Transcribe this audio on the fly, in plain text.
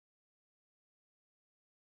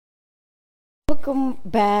welcome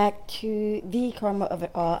back to the Karma of It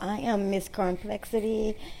All. I am Miss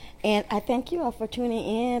Complexity, and I thank you all for tuning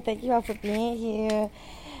in. Thank you all for being here.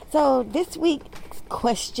 So this week's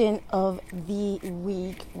question of the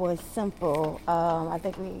week was simple. I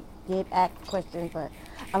think we did ask questions, but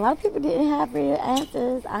a lot of people didn't have real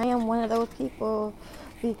answers. I am one of those people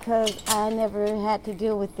because I never had to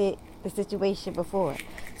deal with the situation before.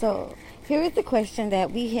 So here is the question that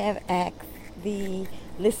we have asked the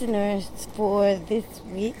listeners for this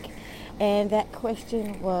week, and that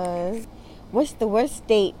question was, what's the worst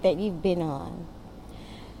date that you've been on?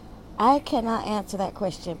 I cannot answer that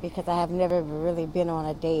question because I have never really been on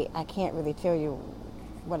a date. I can't really tell you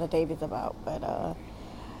what a date is about, but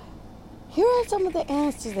here are some of the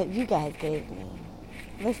answers that you guys gave me.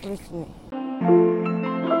 Let's listen.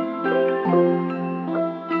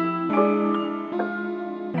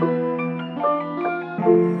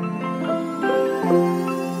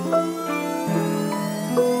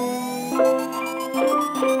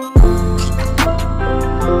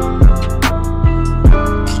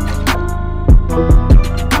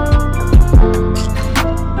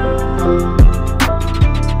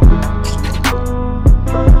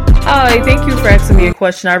 Hi, thank you for asking me a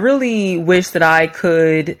question. I really wish that I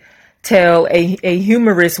could tell a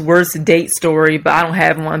humorous worst date story, but I don't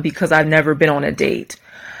have one because I've never been on a date.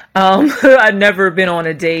 I've never been on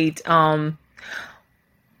a date. Well,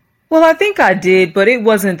 I think I did, but it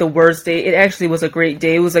wasn't the worst date. It actually was a great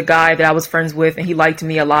date. It was a guy that I was friends with, and he liked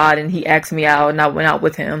me a lot, and he asked me out, and I went out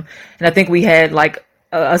with him. And I think we had like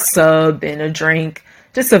a sub and a drink,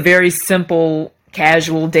 just a very simple,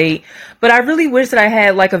 casual date. But I really wish that I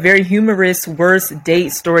had like a very humorous worst date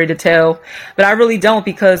story to tell, but I really don't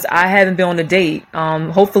because I haven't been on a date.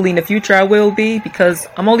 Hopefully in the future I will be, because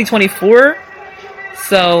I'm only 24,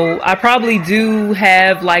 so I probably do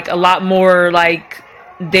have like a lot more like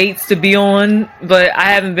dates to be on, but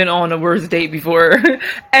I haven't been on a worst date before.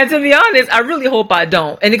 And to be honest, I really hope I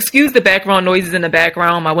don't. And excuse the background noises in the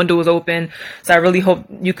background. My window was open, so I really hope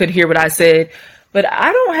you could hear what I said. But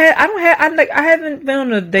I haven't been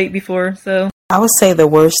on a date before, so. I would say the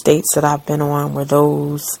worst dates that I've been on were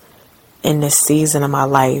those in this season of my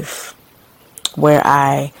life where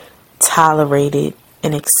I tolerated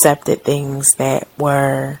and accepted things that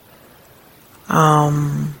were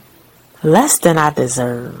less than I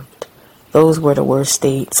deserved. Those were the worst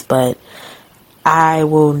dates, but I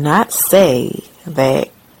will not say that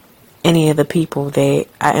any of the people that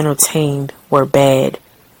I entertained were bad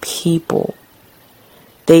people.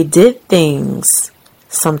 They did things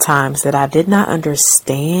sometimes that I did not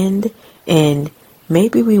understand, and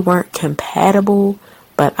maybe we weren't compatible,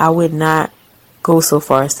 but I would not go so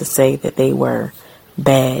far as to say that they were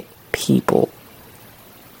bad people.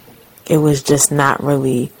 It was just not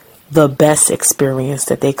really the best experience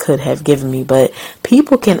that they could have given me, but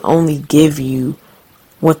people can only give you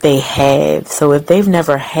what they have. So if they've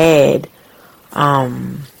never had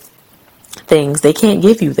things, they can't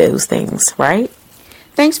give you those things, right?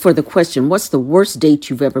 Thanks for the question. What's the worst date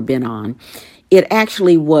you've ever been on? It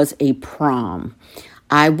actually was a prom.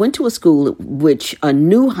 I went to a school which a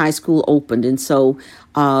new high school opened, and so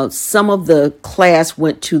some of the class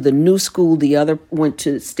went to the new school, the other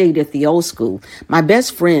stayed at the old school. My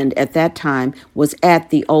best friend at that time was at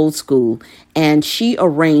the old school, and she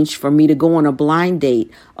arranged for me to go on a blind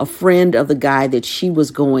date, a friend of the guy that she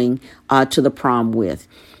was going to the prom with.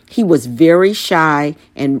 He was very shy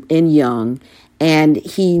and young, and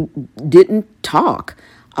he didn't talk.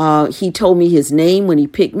 He told me his name when he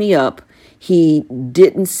picked me up. He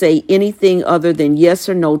didn't say anything other than yes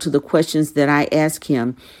or no to the questions that I asked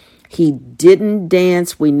him. He didn't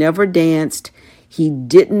dance. We never danced. He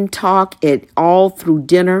didn't talk at all through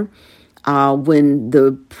dinner. When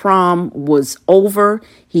the prom was over,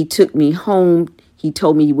 he took me home. He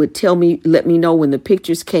told me he would let me know when the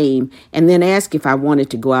pictures came, and then ask if I wanted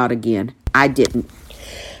to go out again. I didn't.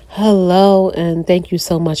 Hello, and thank you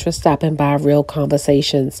so much for stopping by Real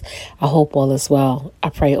Conversations. I hope all is well. I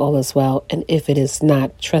pray all is well. And if it is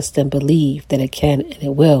not, trust and believe that it can and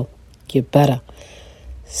it will get better.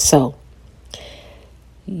 So,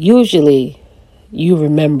 usually you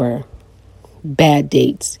remember bad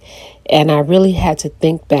dates. And I really had to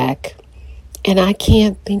think back, and I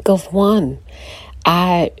can't think of one.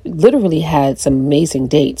 I literally had some amazing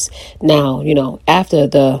dates. Now, after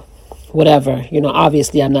the whatever,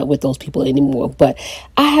 obviously I'm not with those people anymore, but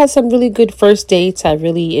I had some really good first dates. I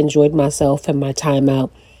really enjoyed myself and my time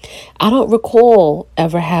out. I don't recall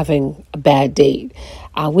ever having a bad date.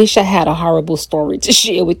 I wish I had a horrible story to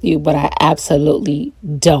share with you, but I absolutely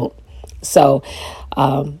don't. So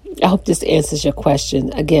I hope this answers your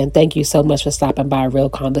question. Again, thank you so much for stopping by Real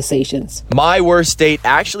Conversations. My worst date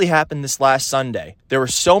actually happened this last Sunday. There were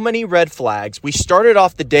so many red flags. We started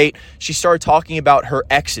off the date. She started talking about her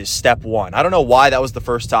exes, step one. I don't know why that was the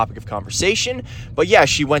first topic of conversation, but yeah,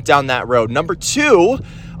 she went down that road. Number two,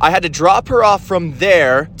 I had to drop her off from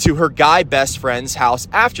there to her guy best friend's house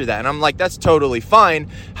after that. And I'm like, that's totally fine.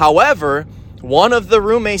 However, one of the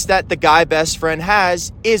roommates that the guy best friend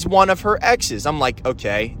has is one of her exes. I'm like,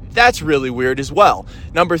 okay, that's really weird as well.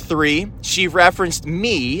 Number three, she referenced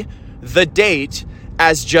me, the date,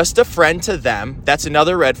 as just a friend to them. That's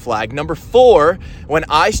another red flag. Number four, when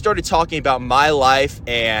I started talking about my life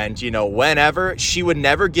and, whenever, she would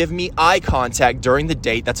never give me eye contact during the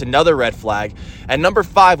date. That's another red flag. And number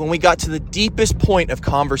five, when we got to the deepest point of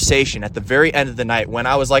conversation at the very end of the night, when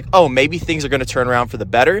I was like, oh, maybe things are going to turn around for the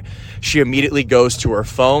better, she immediately goes to her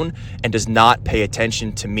phone and does not pay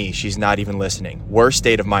attention to me. She's not even listening. Worst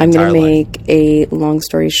date of my entire life. I'm going to make a long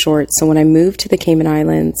story short. So when I moved to the Cayman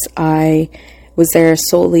Islands, I was there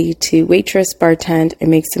solely to waitress, bartend, and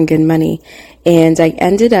make some good money. And I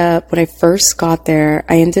ended up, when I first got there,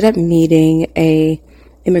 I ended up meeting a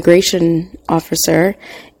immigration officer,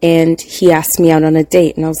 and he asked me out on a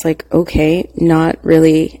date. And I was like, okay, not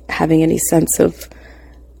really having any sense of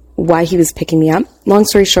why he was picking me up. Long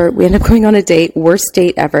story short, we ended up going on a date, worst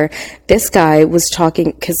date ever. This guy was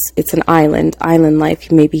talking, because it's an island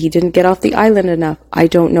life. Maybe he didn't get off the island enough. I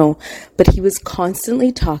don't know. But he was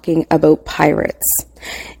constantly talking about pirates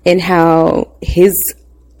and how his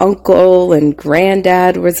uncle and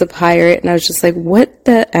granddad was a pirate. And I was just like, what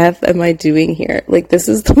the F am I doing here? Like, this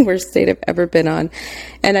is the worst date I've ever been on.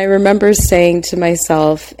 And I remember saying to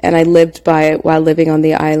myself, and I lived by it while living on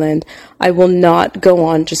the island, I will not go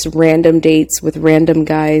on just random dates with random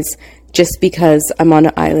guys just because I'm on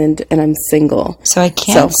an island and I'm single. So I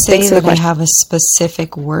can't say that I have a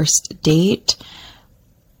specific worst date.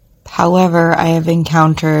 However, I have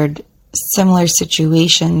encountered similar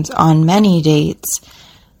situations on many dates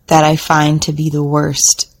that I find to be the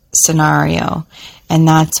worst scenario. And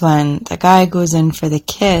that's when the guy goes in for the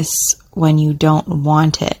kiss when you don't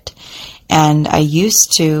want it. And I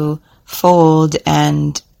used to fold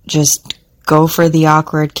and just go for the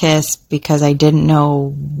awkward kiss because I didn't know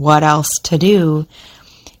what else to do.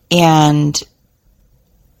 And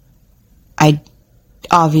I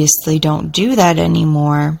obviously don't do that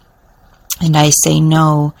anymore. And I say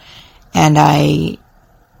no, and I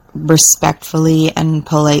respectfully and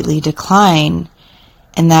politely decline.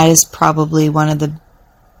 And that is probably one of the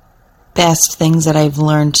best things that I've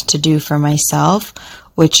learned to do for myself,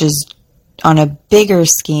 which is on a bigger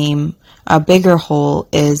scheme, a bigger whole,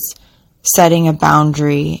 is setting a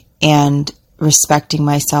boundary and respecting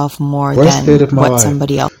myself more than what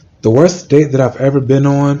somebody else. The worst date that I've ever been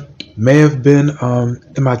on may have been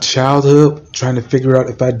in my childhood, trying to figure out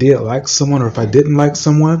if I did like someone or if I didn't like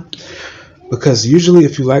someone. Because usually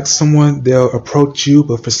if you like someone, they'll approach you,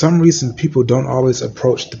 but for some reason, people don't always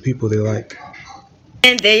approach the people they like.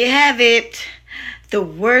 And there you have it. The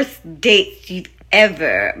worst dates you've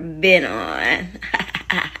ever been on.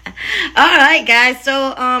 Alright, guys.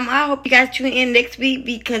 So, I hope you guys tune in next week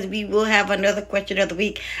because we will have another question of the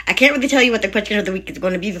week. I can't really tell you what the question of the week is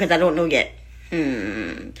going to be because I don't know yet.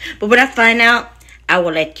 But when I find out, I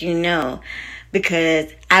will let you know.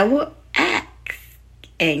 Because I will ask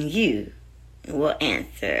and you will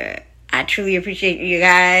answer. I truly appreciate you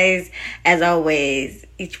guys. As always,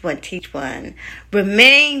 each one teach one.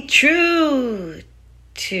 Remain true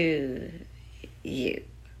to you.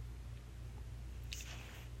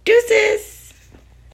 Deuces.